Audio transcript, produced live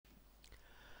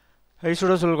Hi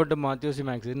students, welcome to Matrices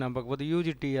Maths. நம்ம பார்க்க போது UG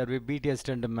TRB BTS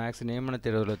and Maths நியமன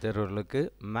தேர்வுகளுக்கு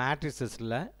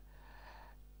Matricesல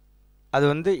அது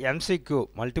வந்து MCQ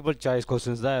மல்டிபிள் சாய்ஸ்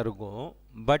क्वेश्चंस தான் இருக்கும்.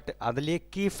 பட் அதுலயே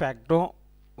கீ ஃபேக்டரும்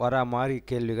வர மாதிரி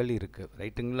கேள்விகள் இருக்கு.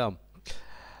 ரைட்டுங்களா?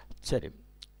 சரி.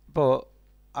 இப்போ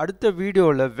அடுத்த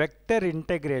வீடியோல வெக்டர்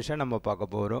இன்டகிரேஷன் நம்ம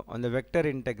பார்க்க போறோம். அந்த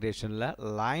vector இன்டகிரேஷன்ல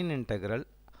line integral,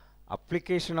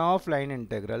 application of line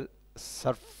integral,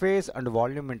 surface and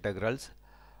volume integrals,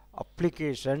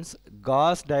 applications,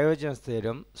 Gauss divergence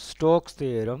theorem, Stokes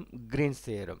theorem, Green's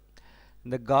theorem.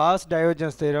 இந்த Gauss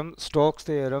divergence theorem, Stokes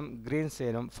theorem, Green's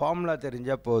theorem formula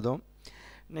தெரிஞ்சா போதும்.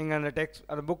 நீங்கள் அந்த டெக்ஸ்ட்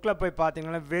அந்த புக்கில் போய்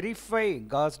பார்த்தீங்கன்னா verify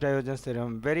Gauss divergence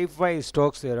theorem, verify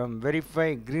Stokes theorem, verify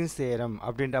Green's theorem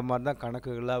அப்படின்ற மாதிரி தான்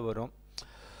கணக்குகளாக வரும்.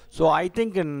 So I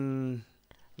think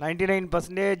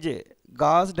 99%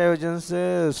 Gauss divergence,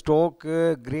 ஸ்டோக்கு,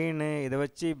 green இதை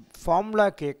வச்சு ஃபார்முலா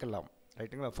கேட்கலாம்.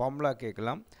 ரைட்டுங்களா? ஃபார்முலா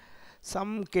கேட்கலாம்.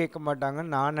 சம் கேட்க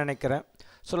மாட்டாங்கன்னு நான் நினைக்கிறேன்.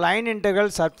 So line integral,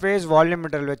 surface, volume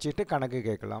integral வச்சுட்டு கணக்கு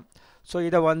கேட்கலாம். ஸோ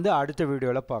இதை வந்து அடுத்த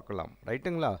வீடியோவில் பார்க்கலாம்.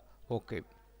 ரைட்டுங்களா? ஓகே.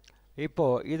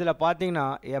 இப்போது இதில் பார்த்தீங்கன்னா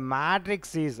எ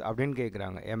மேட்ரிக்ஸ் இஸ் அப்படின்னு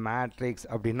கேட்குறாங்க. எ மேட்ரிக்ஸ்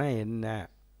அப்படின்னா என்ன?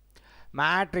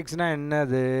 மேட்ரிக்ஸ்னால்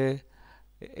என்னது?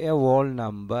 எ ஹோல்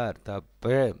நம்பர்.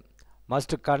 தப்பு.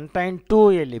 Must contain 2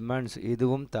 elements.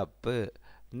 இதுவும் தப்பு.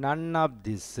 None of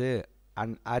this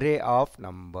an array of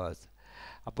numbers.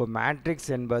 அப்போ மேட்ரிக்ஸ்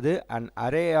என்பது அன்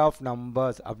அரே ஆஃப்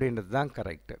நம்பர்ஸ் அப்படின்றது தான்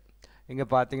கரெக்டு. இங்கே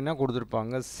பார்த்தீங்கன்னா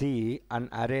கொடுத்துருப்பாங்க C an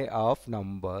array of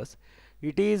numbers.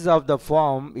 It is of the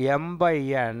form m by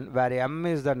n where m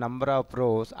is the number of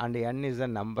rose and n is the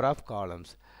number of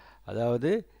columns.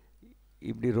 அதாவது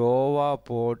இப்படி ரோவாக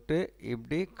போட்டு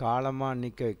இப்படி காலமாக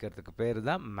நிற்க வைக்கிறதுக்கு பேர்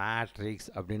தான் மேட்ரிக்ஸ்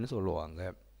அப்படின்னு சொல்லுவாங்க.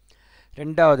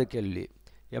 ரெண்டாவது கேள்வி,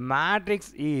 a matrix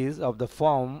is of the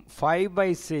form 5 by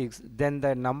 6, then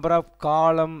the number of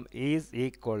column is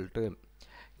equal to.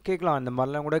 கேட்கலாம், அந்த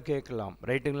மாதிரிலாம் கூட கேட்கலாம்.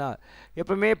 ரைட்டுங்களா?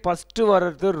 எப்பவுமே ஃபஸ்ட்டு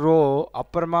வர்றது ரோ,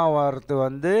 அப்புறமா வர்றது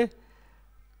வந்து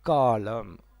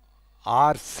காலம்.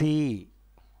 ஆர்சி,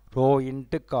 ரோ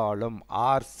இன்ட்டு காலம்,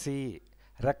 ஆர்சி.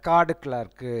 Record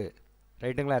clerk.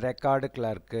 ரைட்டுங்களா? Record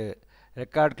clerk.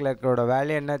 ரெக்கார்டு கிளார்க்கோட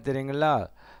வேலை என்ன தெரியுங்களா?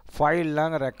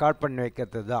 ஃபைல்லாம் ரெக்கார்ட் பண்ணி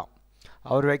வைக்கிறது தான்.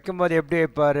 அவர் வைக்கும்போது எப்படி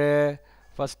வைப்பார்?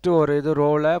 ஃபஸ்ட்டு ஒரு இது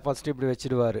ரோவில் ஃபஸ்ட்டு இப்படி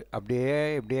வச்சுடுவார்.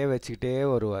 இப்படியே வச்சுக்கிட்டே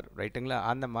வருவார். ரைட்டுங்களா?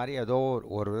 அந்த மாதிரி ஏதோ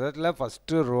ஒரு விதத்தில்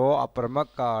ஃபஸ்ட்டு ரோ, அப்புறமா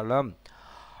காலம்.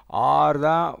 ஆர்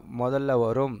தான் முதல்ல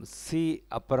வரும், சி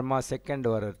அப்புறமா செகண்ட்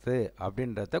வர்றது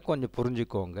அப்படின்றத கொஞ்சம்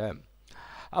புரிஞ்சுக்கோங்க.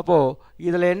 அப்போது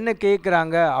இதில் என்ன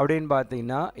கேட்குறாங்க அப்படின்னு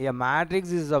பார்த்தீங்கன்னா, எ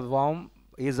matrix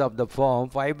is of the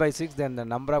form 5 by 6 then the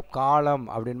number of column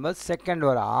அப்படின்போது செகண்ட்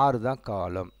வர ஆறு தான்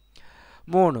காலம்.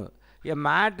 3, a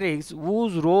matrix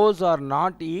whose rows are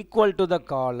not equal to the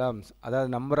columns. அதாவது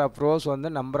நம்பர் ஆஃப் ரோஸ் வந்து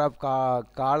நம்பர் ஆஃப்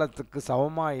காலத்துக்கு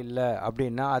சமமாக இல்லை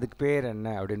அப்படின்னா அதுக்கு பேர்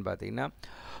என்ன அப்படின்னு பார்த்தீங்கன்னா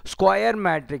ஸ்கொயர்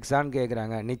மேட்ரிக்ஸான்னு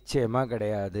கேட்குறாங்க. நிச்சயமாக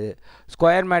கிடையாது.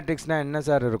 ஸ்கொயர் மேட்ரிக்ஸ்னால் என்ன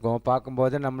சார் இருக்கும்?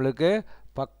 பார்க்கும்போது நம்மளுக்கு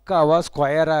பக்காவாக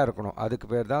ஸ்கொயராக இருக்கணும். அதுக்கு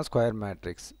பேர் தான் ஸ்கொயர்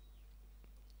மேட்ரிக்ஸ்.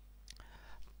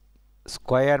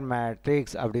 ஸ்கொயர்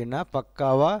மேட்ரிக்ஸ் அப்படின்னா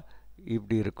பக்காவாக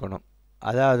இப்படி இருக்கணும்.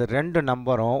 அதாவது ரெண்டு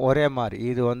நம்பரும் ஒரே மாதிரி.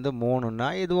 இது வந்து 3னா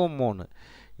இதுவும் 3,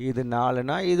 இது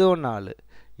 4னா இதுவும் 4,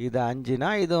 இது 5னா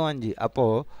இதுவும் 5.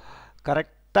 அப்போது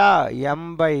கரெக்டாக m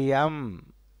by m,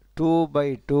 2 by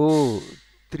 2,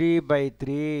 3 by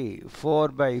 3, 4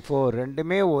 by 4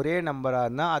 ரெண்டுமே ஒரே நம்பராக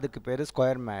இருந்தால் அதுக்கு பேர்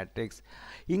ஸ்கொயர் மேட்ரிக்ஸ்.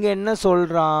 இங்கே என்ன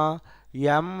சொல்கிறான்?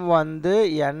 m வந்து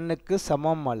nக்கு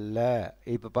சமம் அல்ல.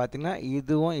 இப்போ பார்த்தீங்கன்னா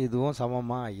இதுவும்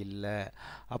சமமாக இல்லை.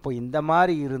 அப்போ இந்த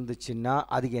மாதிரி இருந்துச்சுன்னா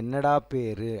அதுக்கு என்னடா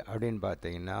பேர் அப்படின்னு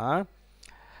பார்த்தீங்கன்னா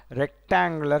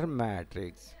ரெக்டாங்குலர்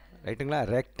மேட்ரிக்ஸ். ரைட்டுங்களா?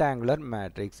 Rectangular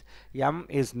matrix. m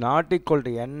is not equal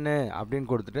to n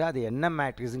அப்படின்னு கொடுத்துட்டு அது என்ன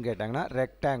மேட்ரிக்ஸ்ன்னு கேட்டாங்கன்னா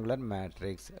ரெக்டாங்குலர்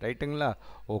மேட்ரிக்ஸ். ரைட்டுங்களா?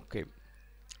 ஓகே.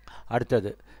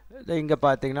 அடுத்தது இங்கே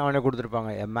பார்த்தீங்கன்னா அவனே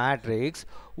கொடுத்துருப்பாங்க எ matrix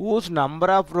whose number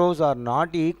of rows are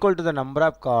not equal to the number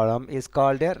of column is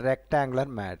called a rectangular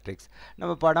matrix.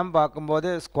 நம்ம படம் பார்க்கும்போது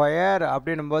ஸ்கொயர்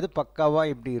அப்படின்னும்போது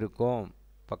பக்காவாக இப்படி இருக்கும்.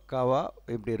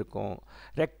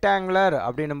 ரெக்டாங்குலர்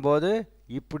அப்படின்னும்போது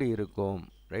இப்படி இருக்கும்.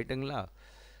 ரைட்டுங்களா?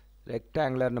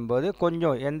 ரெக்டாங்குலர்னும் போது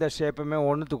கொஞ்சம் எந்த ஷேப்புமே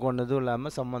ஒன்றுத்துக்கு ஒன்றுதும்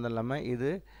இல்லாமல் சம்மந்தம் இல்லாமல்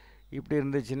இது இப்படி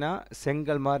இருந்துச்சுன்னா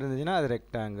செங்கல் மாதிரி இருந்துச்சுன்னா அது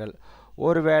ரெக்டாங்கிள்.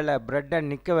 ஒரு வேளை ப்ரெட்டை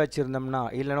நிற்க வச்சுருந்தோம்னா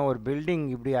இல்லைனா ஒரு பில்டிங்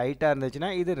இப்படி ஹைட்டாக இருந்துச்சுன்னா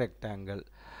இது ரெக்டாங்கிள்.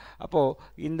 அப்போது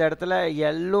இந்த இடத்துல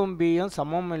எல்லும் பியும்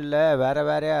சமம் இல்லை,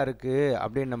 வேறையாக இருக்குது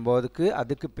அப்படின்னும் போதுக்கு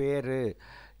அதுக்கு பேர்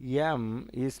m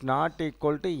is not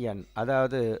equal to n.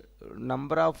 அதாவது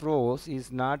number of rose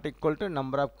is not equal to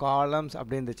number of columns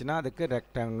அப்படி இருந்துச்சுன்னா அதுக்கு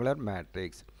ரெக்டாங்குலர்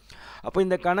மேட்ரிக்ஸ். அப்போ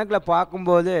இந்த கணக்கில்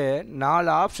பார்க்கும்போது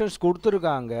 4 ஆப்ஷன்ஸ்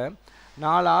கொடுத்துருக்காங்க.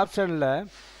 4 ஆப்ஷனில்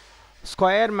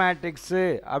ஸ்கொயர் மேட்ரிக்ஸு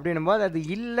அப்படின்னும்போது அது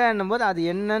இல்லைன்னும்போது அது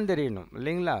என்னன்னு தெரியணும்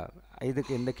இல்லைங்களா?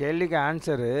 இதுக்கு இந்த கேள்விக்கு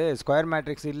ஆன்சரு ஸ்கொயர்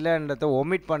மேட்ரிக்ஸ் இல்லைன்றத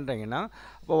ஒமிட் பண்ணுறீங்கன்னா,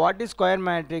 இப்போ வாட் இஸ் ஸ்கொயர்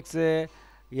மேட்ரிக்ஸு?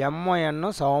 எம்மும்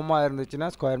என்னும் சமமாக இருந்துச்சுன்னா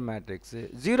ஸ்கொயர் மேட்ரிக்ஸு.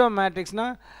 ஜீரோ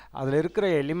மேட்ரிக்ஸ்னால் அதில் இருக்கிற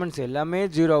எலிமெண்ட்ஸ் எல்லாமே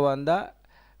ஜீரோ வந்தால்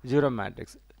ஜீரோ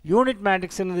மேட்ரிக்ஸ். யூனிட்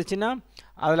மேட்ரிக்ஸ் இருந்துச்சுன்னா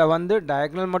அதில் வந்து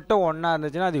டயக்னல் மட்டும் ஒன்றா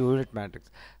இருந்துச்சுன்னா அது யூனிட்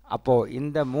மேட்ரிக்ஸ். அப்போது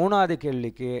இந்த மூணாவது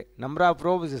கேள்விக்கு number of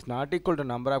rose is not equal to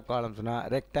number of காலம்ஸ்னால்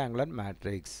rectangular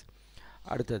matrix.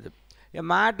 அடுத்தது, a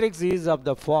matrix is of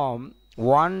the form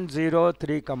 1 0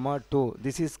 3, 2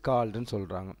 this is called ன்னு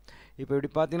சொல்கிறாங்க. இப்போ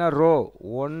இப்படி பார்த்தீங்கன்னா ரோ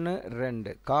 1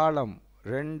 2, காலம்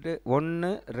 2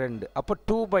 1 2, அப்போ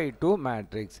 2x2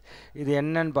 மேட்ரிக்ஸ். இது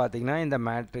என்னன்னு பார்த்தீங்கன்னா இந்த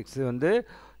மேட்ரிக்ஸ் வந்து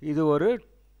இது ஒரு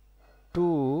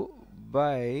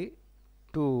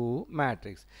 2x2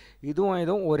 மேட்ரிக்ஸ்.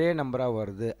 இதுவும் ஒரே நம்பராக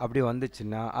வருது. அப்படி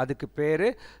வந்துச்சுன்னா அதுக்கு பேர்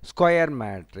ஸ்கொயர்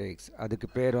மேட்ரிக்ஸ். அதுக்கு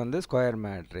பேர் வந்து ஸ்கொயர்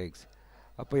மேட்ரிக்ஸ்.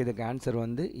 அப்போ இதுக்கு ஆன்சர்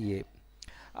வந்து ஏ.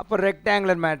 அப்போ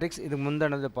ரெக்டாங்குலர் மேட்ரிக்ஸ் இது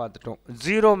முந்தினதை பார்த்துட்டோம்.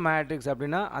 ஜீரோ மேட்ரிக்ஸ்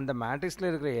அப்படின்னா அந்த மேட்ரிக்ஸில்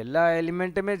இருக்கிற எல்லா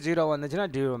எலிமெண்ட்டுமே ஜீரோ வந்துச்சுன்னா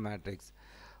ஜீரோ மேட்ரிக்ஸ்.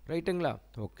 ரைட்டுங்களா?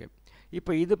 ஓகே.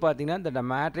 இப்போ இது பார்த்தீங்கன்னா இந்த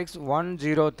மேட்ரிக்ஸ் 1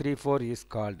 0 3 4 இஸ்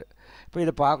கால்டு. இப்போ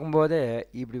இதை பார்க்கும்போது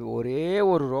இப்படி ஒரே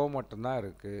ஒரு ரோ மட்டும்தான்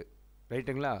இருக்குது.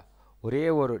 ரைட்டுங்களா? ஒரே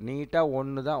ஒரு நீட்டாக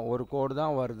ஒன்று தான், ஒரு கோடு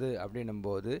தான் வருது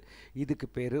அப்படின்னும்போது இதுக்கு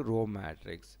பேர் ரோ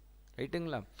மேட்ரிக்ஸ்.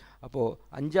 ரைட்டுங்களா? அப்போது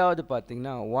அஞ்சாவது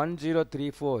பார்த்தீங்கன்னா 1 0 3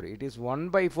 4 it is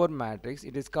 1/4 matrix.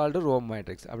 It is called row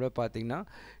matrix. அப்படியே பார்த்தீங்கன்னா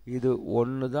இது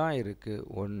ஒன்று தான் இருக்குது,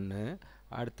 1.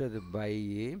 அடுத்தது பை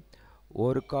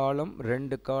ஒரு காலம்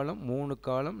 2 காலம் 3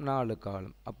 காலம் 4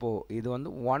 காலம். அப்போது இது வந்து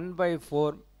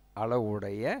 1/4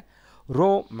 அளவுடைய ரோ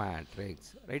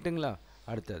மேட்ரிக்ஸ். ரைட்டுங்களா?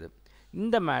 அடுத்தது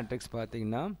இந்த மேட்ரிக்ஸ்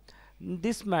பார்த்தீங்கன்னா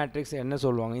திஸ் மேட்ரிக்ஸ் என்ன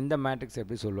சொல்லுவாங்க, இந்த மேட்ரிக்ஸ்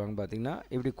எப்படி சொல்லுவாங்க பார்த்தீங்கன்னா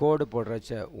இப்படி கோடு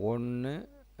போடுறச்ச 1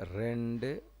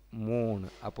 2 3,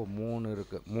 அப்போ 3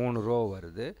 இருக்குது, 3 ரோ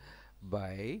வருது.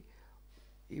 பை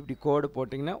இப்படி கோடு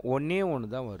போட்டிங்கன்னா ஒன்று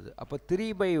தான் வருது. அப்போ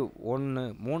 3/1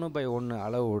 3/1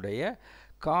 அளவுடைய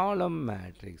காலம்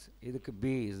மேட்ரிக்ஸ். இதுக்கு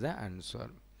பி இஸ் த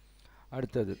ஆன்சர்.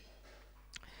 அடுத்தது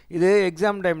இது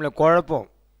எக்ஸாம் டைமில் குழப்பம்.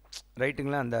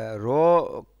 ரைட்டுங்களா? அந்த ரோ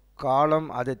காலம்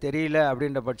அது தெரியல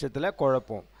அப்படின்ற பட்சத்தில்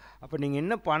குழப்பம். அப்போ நீங்கள்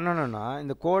என்ன பண்ணணும்னா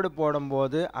இந்த கோடு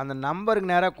போடும்போது அந்த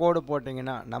நம்பருக்கு நேராக கோடு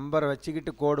போட்டிங்கன்னா, நம்பரை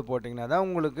வச்சுக்கிட்டு கோடு போட்டிங்கன்னா தான்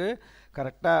உங்களுக்கு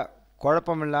கரெக்டாக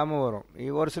குழப்பம் இல்லாமல் வரும்.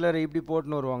 ஒரு சிலர் இப்படி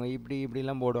போட்டுன்னு வருவாங்க,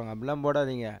 இப்படிலாம் போடுவாங்க. அப்படிலாம்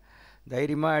போடாதீங்க,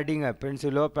 தைரியமாக அடிங்க.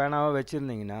 பென்சிலோ பேனாவோ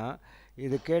வச்சுருந்தீங்கன்னா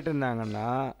இது கேட்டிருந்தாங்கன்னா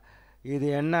இது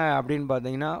என்ன அப்படின்னு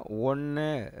பார்த்தீங்கன்னா 1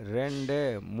 2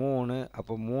 3,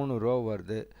 அப்போ 3 ரோ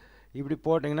வருது. இப்படி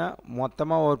போட்டிங்கன்னா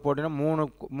மொத்தமாக ஒரு போட்டிங்கன்னா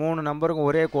 3 நம்பருக்கும்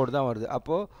ஒரே கோடு தான் வருது.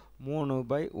 அப்போது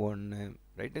 3/1.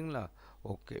 ரைட்டுங்களா?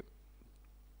 ஓகே.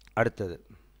 அடுத்தது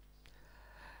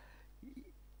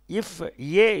if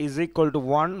a is equal to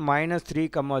 1 minus 3,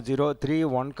 0 3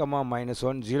 1, minus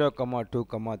 1 0, 2,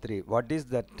 3 what is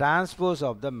the transpose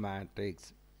of the matrix?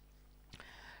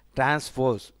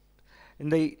 Transpose.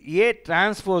 இந்த ஏ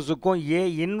டிரான்ஸ்போஸுக்கும் ஏ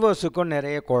இன்வர்ஸுக்கும்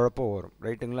நிறைய குழப்பம் வரும்.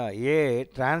 ரைட்டுங்களா? ஏ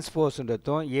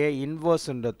டிரான்ஸ்போஸுன்றதும் ஏ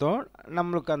இன்வர்ஸுன்றதும்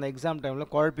நம்மளுக்கு அந்த எக்ஸாம்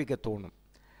டைமில் குழப்பிக்க தோணும்.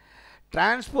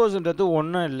 டிரான்ஸ்போஸுன்றது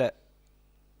ஒன்றும் இல்லை,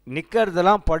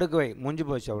 நிற்கிறதெல்லாம் படுக்கவை, முடிஞ்சு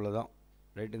போச்சு, அவ்வளோதான்.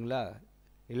 ரைட்டுங்களா?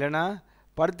 இல்லைனா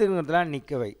படுத்துக்கிறதுலாம்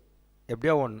நிற்கவை,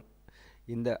 எப்படியோ ஒன்று.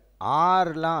 இந்த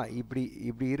ஆறுலாம் இப்படி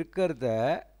இருக்கிறத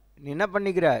நீ என்ன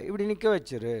பண்ணிக்கிற, இப்படி நிற்க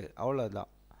வச்சிரு,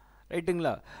 அவ்வளோதான்.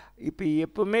 ரைட்டுங்களா? இப்போ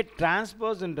எப்பவுமே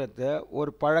டிரான்ஸ்போஸ்ன்றத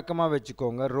ஒரு பழக்கமாக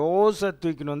வச்சுக்கோங்க. ரோஸை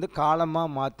தூக்கின்னு வந்து காலமாக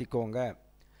மாற்றிக்கோங்க,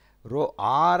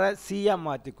 ஆரை சியாக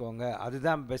மாற்றிக்கோங்க.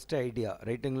 அதுதான் பெஸ்ட் ஐடியா.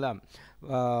 ரைட்டுங்களா?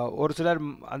 ஒரு சிலர்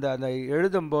அந்த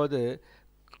எழுதும்போது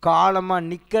காலமாக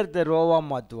நிற்கிறத ரோவாக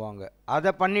மாற்றுவாங்க.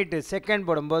 அதை பண்ணிவிட்டு செகண்ட்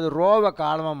போடும்போது ரோவை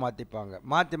காலமாக மாற்றிப்பாங்க,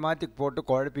 மாற்றி போட்டு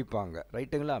குழப்பிப்பாங்க.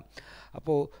 ரைட்டுங்களா?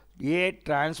 அப்போது ஏ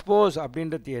டிரான்ஸ்போஸ்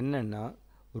அப்படின்றது என்னென்னா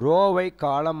ரோவை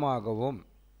காலமாகவும்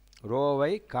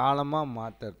ரோவை காலமாக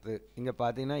மாற்றுறது. இங்கே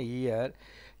பார்த்தீங்கன்னா year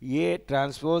A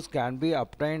transpose can be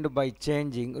obtained by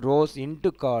changing rows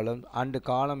into columns and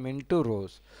column into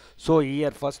rows. So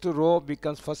here first row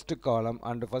becomes first column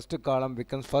and first column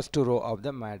becomes first row of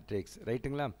the matrix.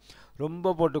 ரைட்டுங்களா?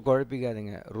 ரொம்ப போட்டு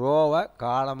குழப்பிக்காதீங்க, ரோவை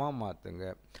காலமாக மாற்றுங்க.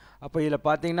 அப்போ இதில்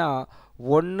பார்த்தீங்கன்னா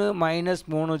 1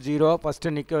 -3 0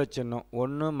 first நிற்க வச்சிடணும்.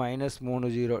 1 -3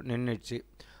 0 நின்றுச்சு.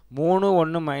 3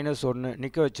 1 -1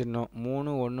 நிற்க வச்சிடணும்.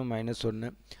 3 1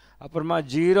 -1. அப்புறமா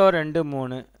 0 2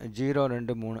 3 0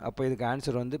 2 3. அப்போ இதுக்கு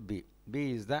ஆன்சர் வந்து பி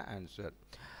இஸ் த ஆன்சர்.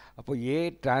 அப்போ ஏ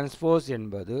டிரான்ஸ்போஸ்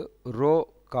என்பது ரோ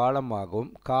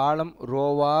காலமாகவும் காலம்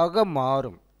ரோவாக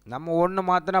மாறும். நம்ம ஒன்று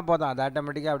மாற்றினா போதும், அது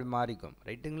ஆட்டோமேட்டிக்காக அப்படி மாறிக்கும்.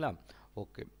 ரைட்டுங்களா?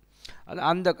 ஓகே.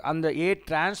 அந்த ஏ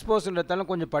டிரான்ஸ்போஸ்ன்றதால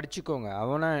கொஞ்சம் படிச்சுக்கோங்க.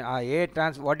 அவனை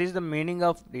what is the meaning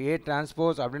of A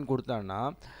transpose அப்படின்னு கொடுத்தான்னா,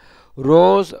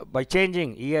 rows by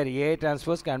changing here A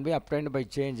transpose can be obtained by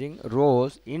changing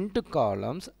rows into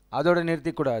columns. அதோட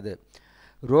நிறுத்திக்கூடாது.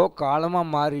 ரோ காலமாக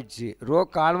மாறிடுச்சு, ரோ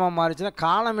காலமாக மாறிச்சுன்னா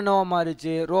காலம் என்னவா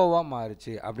மாறிச்சு, ரோவாக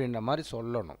மாறிச்சு அப்படின்ற மாதிரி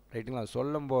சொல்லணும். ரைட்டுங்களா?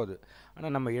 சொல்லும்போது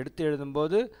ஆனால் நம்ம எடுத்து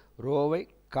எழுதும்போது ரோவை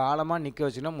காலமாக நிற்க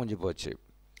வச்சுன்னா முடிஞ்சு போச்சு.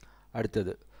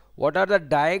 அடுத்தது, what are the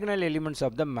diagonal elements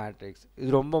of the matrix?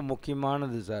 இது ரொம்ப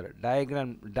முக்கியமானது sir.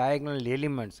 Diagonal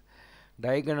elements,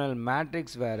 diagonal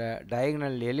matrix வேறு,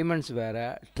 டயகனல் எலிமெண்ட்ஸ் வேறு,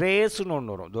 ட்ரேஸ்னு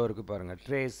ஒன்று வரும். இதோ இருக்குது பாருங்கள்,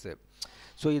 ட்ரேஸு.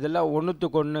 ஸோ இதெல்லாம்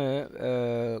ஒன்றுத்துக்கு ஒன்று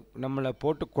நம்மளை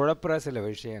போட்டு குழப்புற சில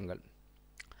விஷயங்கள்.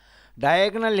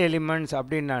 டயகனல் எலிமெண்ட்ஸ்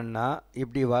அப்படின்னா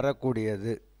இப்படி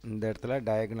வரக்கூடியது. இந்த இடத்துல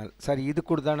டயகனல் சார் இது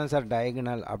கொடுத்தானே சார்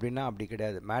டயகனல் அப்படின்னா அப்படி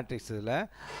கிடையாது. மேட்ரிக்ஸில்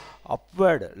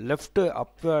அப்வேர்டு, லெஃப்ட்டு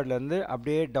அப்வேர்ட்லேருந்து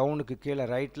அப்படியே டவுனுக்கு கீழே,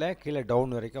 ரைட்டில் கீழே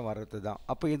டவுன் வரைக்கும் வர்றது தான்.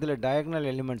 அப்போ இதில் டயகனல்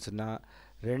எலிமெண்ட்ஸ்னால்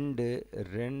 2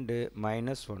 2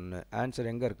 -1. ஆன்சர்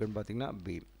எங்கே இருக்குதுன்னு பார்த்தீங்கன்னா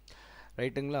பி.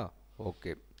 ரைட்டுங்களா?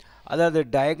 ஓகே. அதாவது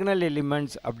டயகனல்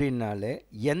எலிமெண்ட்ஸ் அப்படின்னாலே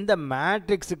எந்த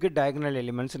மேட்ரிக்ஸுக்கு டயகனல்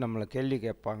எலிமெண்ட்ஸ் நம்மளை கேள்வி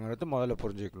கேட்பாங்கிறது முதல்ல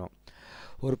புரிஞ்சுக்கணும்.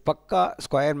 ஒரு பக்கா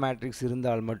ஸ்கொயர் மேட்ரிக்ஸ்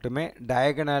இருந்தால் மட்டுமே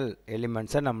டயகனல்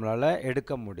எலிமெண்ட்ஸை நம்மளால்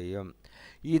எடுக்க முடியும்.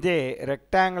 இதே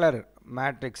ரெக்டாங்குலர்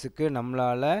மேட்ரிக்ஸுக்கு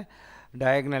நம்மளால்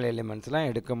டயகனல் எலிமெண்ட்ஸ்லாம்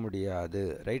எடுக்க முடியாது.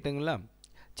 ரைட்டுங்களா?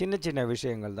 சின்ன சின்ன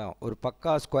விஷயங்கள் தான். ஒரு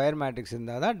பக்கா ஸ்கொயர் மேட்ரிக்ஸ்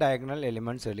இருந்தால் தான் டயகனல்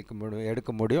எலிமெண்ட்ஸ்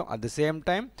எடுக்க முடியும். At the same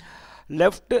time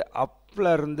left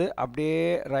அப்லேருந்து அப்படியே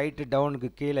ரைட்டு டவுனுக்கு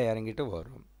கீழே இறங்கிட்டு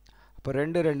வரும். அப்போ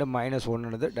 2 2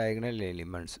 -1ன்றது டயகனல்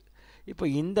எலிமெண்ட்ஸ். இப்போ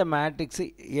இந்த மேட்ரிக்ஸு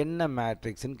என்ன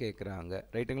மேட்ரிக்ஸ்ன்னு கேட்குறாங்க.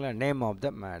 ரைட்டுங்களா? Name of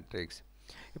the matrix.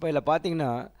 இப்போ இதில்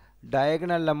பார்த்தீங்கன்னா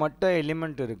டயகனலில் மட்டும்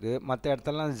எலிமெண்ட் இருக்குது, மற்ற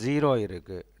இடத்துலலாம் 0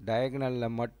 இருக்குது.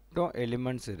 டயகனலில் மட்டும்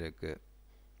எலிமெண்ட்ஸ் இருக்குது,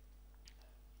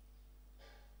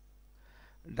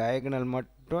 டயகனல்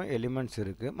மட்டும் எலிமெண்ட்ஸ்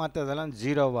இருக்குது, மற்றதெல்லாம்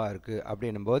 0வாக இருக்குது.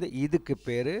 அப்படின்னும் போது இதுக்கு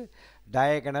பேர்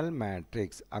டயகனல்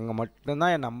மேட்ரிக்ஸ். அங்கே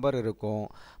மட்டும்தான் என் நம்பர் இருக்கும்,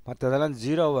 மற்றதெல்லாம்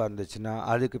 0வாக இருந்துச்சுன்னா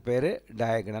அதுக்கு பேர்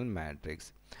டயகனல் மேட்ரிக்ஸ்.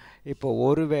 இப்போ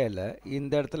ஒருவேளை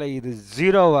இந்த இடத்துல இது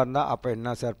 0வாக இருந்தால் அப்போ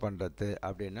என்ன சார் பண்ணுறது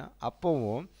அப்படின்னா,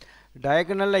 அப்போவும்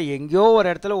டயகனலில் எங்கேயோ ஒரு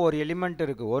இடத்துல ஒரு எலிமெண்ட்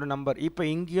இருக்குது, ஒரு நம்பர். இப்போ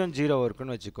இங்கேயும் 0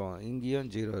 இருக்குதுன்னு வச்சுக்கோங்க,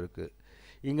 இங்கேயும் 0 இருக்குது,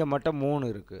 இங்கே மட்டும்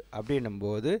 3 இருக்குது.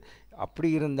 அப்படின்னும்போது அப்படி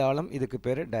இருந்தாலும் இதுக்கு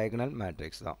பேர் டயகனல்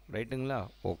மேட்ரிக்ஸ் தான். ரைட்டுங்களா?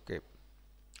 ஓகே.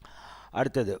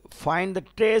 அடுத்தது, find the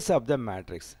trace of the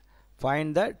matrix.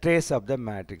 Find the trace of the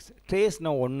matrix.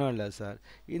 ட்ரேஸ்னால் ஒன்றும் இல்லை சார்,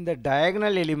 இந்த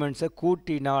டயகனல் எலிமெண்ட்ஸை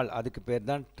கூட்டினால் அதுக்கு பேர்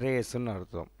தான் ட்ரேஸ்ன்னு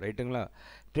அர்த்தம். ரைட்டுங்களா?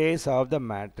 ட்ரேஸ் ஆஃப் த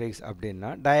மேட்ரிக்ஸ் அப்படின்னா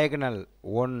டயகனல்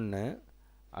 1,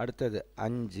 அடுத்தது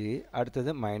 5,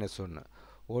 அடுத்தது -1.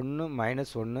 1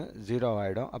 -1 0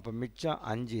 ஆகிடும். அப்போ மிச்சம்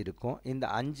 5 இருக்கும். இந்த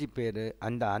 5 பேர்,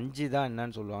 அந்த 5 தான்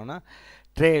என்னன்னு சொல்லுவாங்கன்னா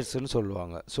ட்ரேஸ்ன்னு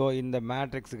சொல்லுவாங்க. ஸோ இந்த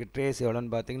மேட்ரிக்ஸுக்கு ட்ரேஸ்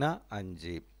எவ்வளோன்னு பார்த்தீங்கன்னா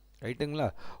 5. ரைட்டுங்களா?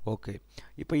 ஓகே.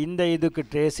 இப்போ இந்த இதுக்கு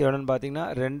ட்ரேஸ் எவ்வளோன்னு பார்த்தீங்கன்னா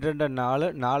 2 2 4,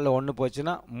 4 1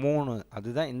 போச்சுன்னா 3.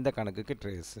 அதுதான் இந்த கணக்குக்கு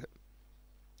ட்ரேஸு.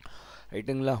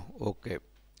 ரைட்டுங்களா? ஓகே.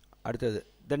 அடுத்தது,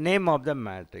 the name of the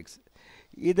matrix.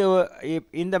 இது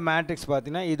இந்த மேட்ரிக்ஸ்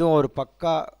பார்த்தீங்கன்னா இதுவும் ஒரு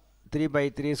பக்கா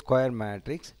 3x3 ஸ்கொயர்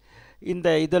மேட்ரிக்ஸ். இந்த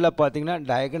இதில் பார்த்தீங்கன்னா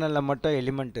டயகனலில் மட்டும்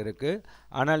எலிமெண்ட் இருக்குது,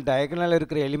 ஆனால் டயகனலில்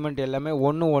இருக்கிற எலிமெண்ட் எல்லாமே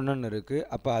 1 1ன்னு இருக்குது.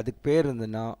 அப்போ அதுக்கு பேர்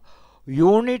இருந்துன்னா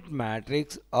unit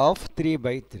matrix of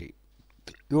 3x3.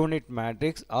 Unit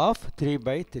matrix of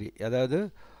 3x3, அதாவது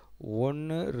 1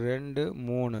 2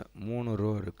 3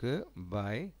 ரோ இருக்குது,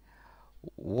 பை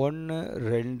 1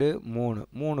 2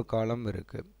 3 காலம்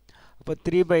இருக்குது. அப்போ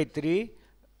 3x3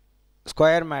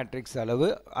 ஸ்கொயர் மேட்ரிக்ஸ் அளவு.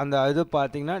 அந்த இது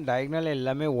பார்த்திங்கன்னா டயகனல்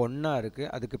எல்லாமே ஒன்றா இருக்குது,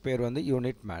 அதுக்கு பேர் வந்து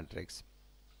யூனிட் மேட்ரிக்ஸ்.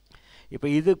 இப்போ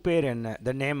இதுக்கு பேர் என்ன?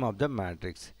 The name of the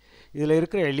matrix. இதில்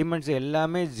இருக்கிற எலிமெண்ட்ஸ்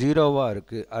எல்லாமே 0வாக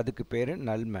இருக்குது, அதுக்கு பேர்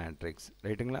நல் மேட்ரிக்ஸ்.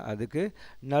 ரைட்டுங்களா? அதுக்கு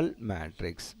நல்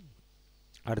மேட்ரிக்ஸ்.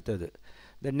 அடுத்தது,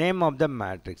 the name of the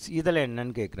matrix. இதில்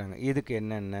என்னன்னு கேட்குறாங்க. இதுக்கு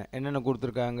என்னென்ன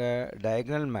கொடுத்துருக்காங்க?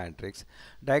 Diagonal matrix.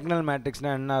 டயகனல்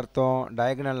மேட்ரிக்ஸ்னால் என்ன அர்த்தம்?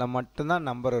 டயகனலில் மட்டும்தான்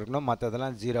நம்பர் இருக்கணும்,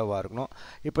 மற்றதெல்லாம் 0வாக இருக்கணும்.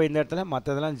 இப்போ இந்த இடத்துல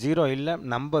மற்றதெல்லாம் 0 இல்லை,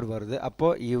 நம்பர் வருது,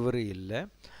 அப்போது இவர் இல்லை.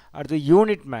 அடுத்து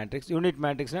யூனிட் மேட்ரிக்ஸ். யூனிட்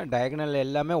மேட்ரிக்ஸ்னால் டயகனல்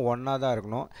எல்லாமே ஒன்றா தான்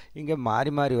இருக்கணும், இங்கே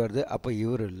மாறி மாறி வருது, அப்போ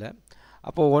இவர் இல்லை.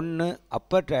 அப்போ ஒன்று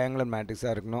அப்பர் ட்ரையாங்குலர்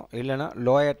மேட்ரிக்ஸாக இருக்கணும், இல்லைனா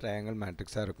லோயர் ட்ரையாங்கிள்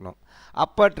மேட்ரிக்ஸாக இருக்கணும்.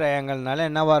 அப்பர் ட்ரையாங்கிள்னால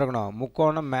என்னவாக இருக்கணும்?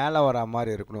 முக்கோணம் மேலே வரா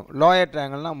மாதிரி இருக்கணும். லோயர்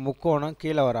ட்ரையாங்கிள்னால் முக்கோணம்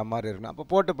கீழே வரா மாதிரி இருக்கணும். அப்போ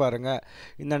போட்டு பாருங்கள்,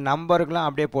 இந்த நம்பருக்கெலாம்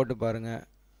அப்படியே போட்டு பாருங்கள்.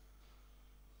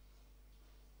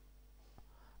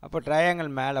 அப்போ ட்ரையாங்கிள்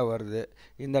மேலே வருது,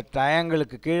 இந்த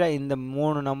ட்ரையாங்கிளுக்கு கீழே இந்த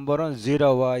 3 நம்பரும்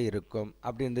 0வாக இருக்கும்.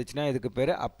 அப்படி இருந்துச்சுன்னா இதுக்கு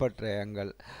பேர் அப்பர்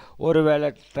ட்ரையாங்கிள். ஒருவேளை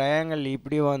ட்ரையாங்கிள்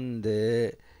இப்படி வந்து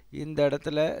இந்த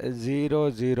இடத்துல 0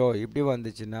 0 இப்படி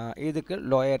வந்துச்சுன்னா இதுக்கு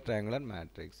lower triangular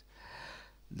matrix.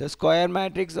 The square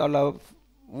matrix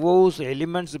whose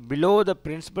elements below the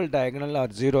principal diagonal are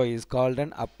 0 is called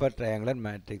an upper triangular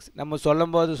matrix. நம்ம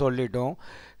சொல்லும்போது சொல்லிட்டோம்,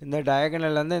 இந்த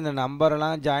டயகனல்லேருந்து இந்த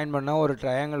நம்பரெல்லாம் ஜாயின் பண்ணால் ஒரு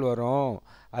ட்ரையாங்கிள் வரும்,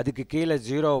 அதுக்கு கீழே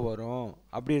 0 வரும்.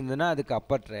 அப்படி இருந்ததுன்னா அதுக்கு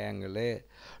அப்பர் ட்ரையாங்கிள்.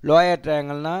 லோயர்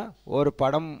ட்ரையாங்கிள்னால் ஒரு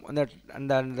படம் அந்த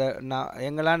அந்த அந்த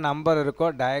எங்கெல்லாம் நம்பர் இருக்கோ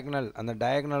டயகனல், அந்த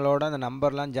டயகனலோட அந்த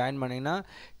நம்பர்லாம் ஜாயின் பண்ணிங்கன்னா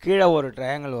கீழே ஒரு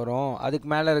ட்ரையாங்கிள் வரும், அதுக்கு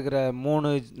மேலே இருக்கிற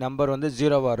 3 நம்பர் வந்து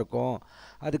 0வாக இருக்கும்,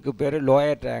 அதுக்கு பேர்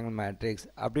லோயர் ட்ரையாங்கிள் மேட்ரிக்ஸ்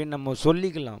அப்படின்னு நம்ம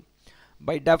சொல்லிக்கலாம்.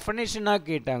 பை டெஃபினேஷனாக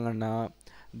கேட்டாங்கன்னா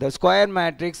the square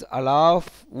matrix allows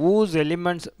whose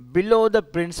elements below the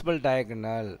principal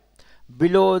diagonal,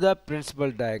 below the principal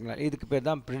diagonal, இதுக்கு பேர்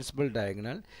தான் principal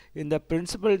diagonal. இந்த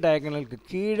principal diagonalக்கு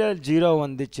கீழே 0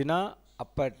 வந்துச்சுன்னா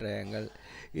upper triangle,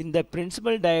 இந்த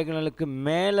principal diagonalக்கு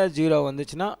மேலே 0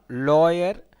 வந்துச்சுன்னா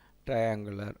lower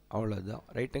triangular. அவ்வளோதான்,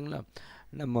 ரைட்டுங்களா?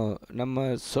 நம்ம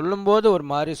சொல்லும்போது ஒரு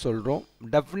மாதிரி சொல்கிறோம்.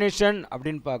 டெஃபினேஷன்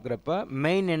அப்படின்னு பார்க்குறப்ப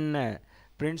மெயின் என்ன?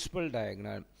 Principal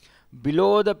diagonal. Below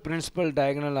the principal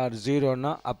diagonal R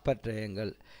 0னா Appar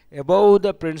triangle, above the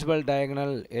principal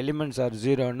diagonal elements R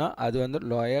 0னா அது வந்து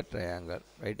லோயர் ட்ரையாங்கிள்,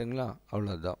 ரைட்டுங்களா?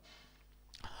 அவ்வளோதான்,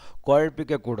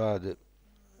 குழப்பிக்கக்கூடாது,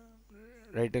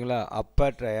 ரைட்டுங்களா?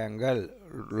 Appar triangle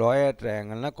lower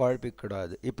ட்ரையாங்கிள்னால்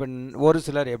குழப்பிக்கூடாது. இப்போ ஒரு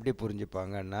சிலர் எப்படி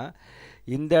புரிஞ்சுப்பாங்கன்னா,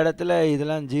 இந்த இடத்துல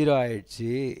இதெல்லாம் 0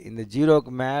 ஆயிடுச்சு, இந்த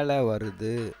 0க்கு மேலே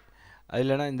வருது, அது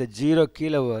இல்லைனா இந்த 0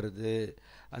 கீழே வருது,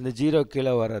 அந்த 0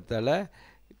 கீழே வர்றதால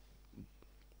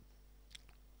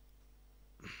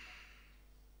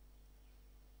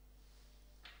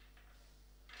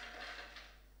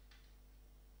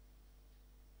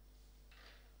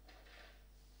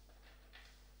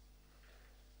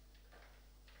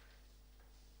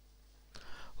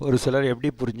ஒரு சிலர் எப்படி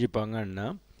புரிஞ்சுப்பாங்கன்னா,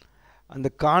 அந்த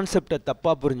கான்செப்டை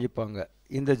தப்பாக புரிஞ்சுப்பாங்க.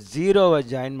 இந்த 0வை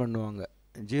ஜாயின் பண்ணுவாங்க,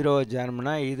 0வை ஜாயின்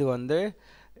பண்ணால் இது வந்து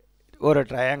ஒரு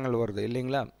ட்ரையாங்கிள் வருது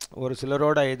இல்லைங்களா? ஒரு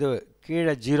சிலரோட இது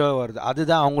கீழே 0 வருது,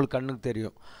 அதுதான் அவங்களுக்கு கண்ணுக்கு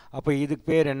தெரியும். அப்போ இதுக்கு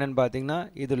பேர் என்னென்னு பார்த்தீங்கன்னா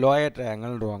இது லோயர்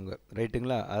ட்ரையாங்கிள்ன்றாங்க,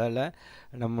 ரைட்டுங்களா? அதில்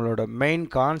நம்மளோட மெயின்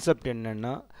கான்செப்ட்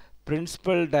என்னென்னா,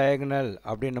 பிரின்சிபல் டயகனல்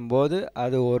அப்படின்னும்போது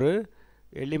அது ஒரு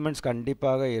எலிமெண்ட்ஸ்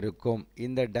கண்டிப்பாக இருக்கும்.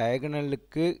 இந்த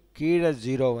டயகனலுக்கு கீழே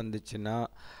 0 வந்துச்சுன்னா,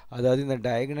 அதாவது இந்த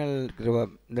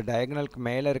டயகனலுக்கு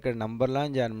மேலே இருக்கிற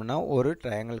நம்பர்லாம் ஜாயின் பண்ணால் ஒரு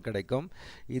ட்ரையாங்கிள் கிடைக்கும்.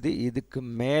 இதுக்கு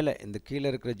மேலே, இந்த கீழே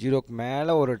இருக்கிற 0க்கு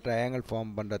மேலே ஒரு ட்ரையாங்கிள்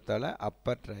ஃபார்ம் பண்ணுறதால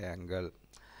அப்பர் ட்ரையாங்கிள்.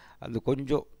 அது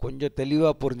கொஞ்சம்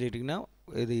தெளிவாக புரிஞ்சுக்கிட்டிங்கன்னா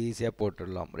இது ஈஸியாக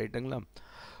போட்டுடலாம், ரைட்டுங்களா?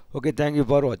 ஓகே, தேங்க்யூ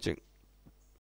ஃபார் வாட்சிங்.